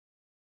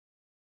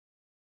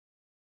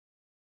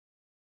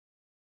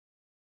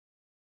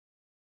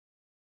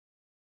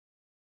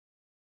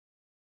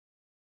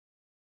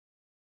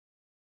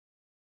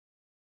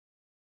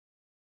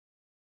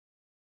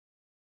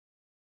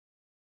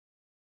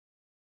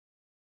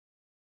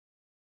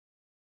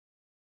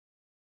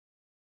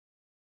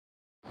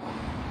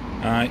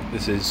Hi,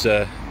 this is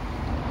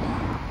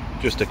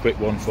just a quick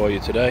one for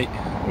you today.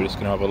 We're just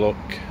going to have a look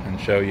and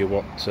show you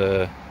what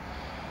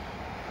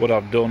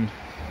I've done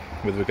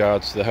with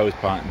regards to the hose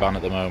pipe ban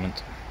at the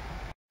moment.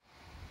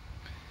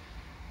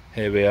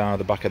 Here we are,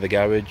 the back of the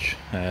garage,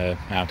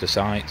 out of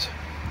sight.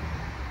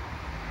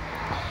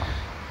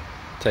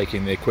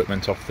 Taking the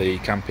equipment off the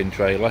camping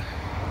trailer.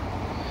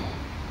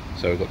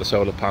 So we've got the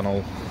solar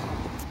panel,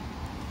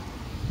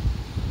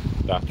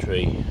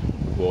 battery,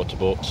 water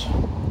butt,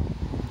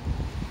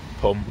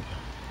 pump,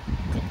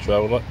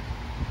 controller.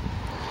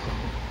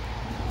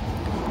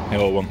 It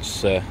all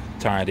wants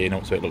tidying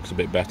up so it looks a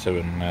bit better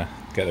and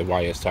get the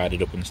wires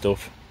tidied up and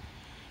stuff.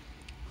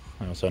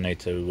 I also need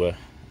to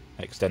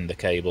extend the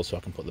cable so I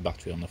can put the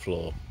battery on the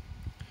floor.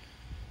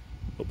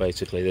 But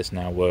basically this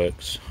now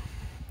works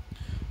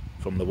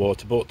from the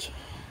water butt,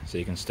 so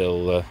you can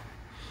still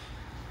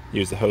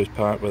use the hose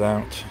pipe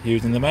without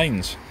using the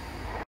mains.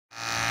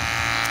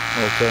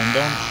 All turned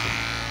on.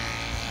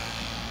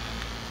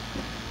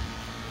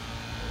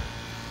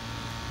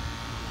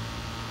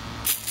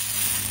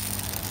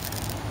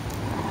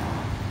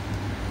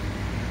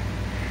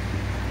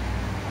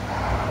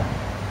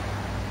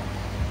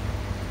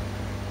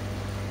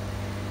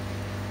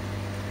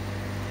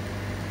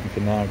 You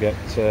can now get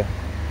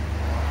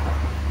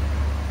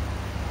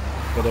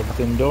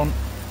everything done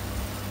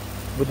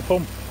with the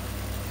pump.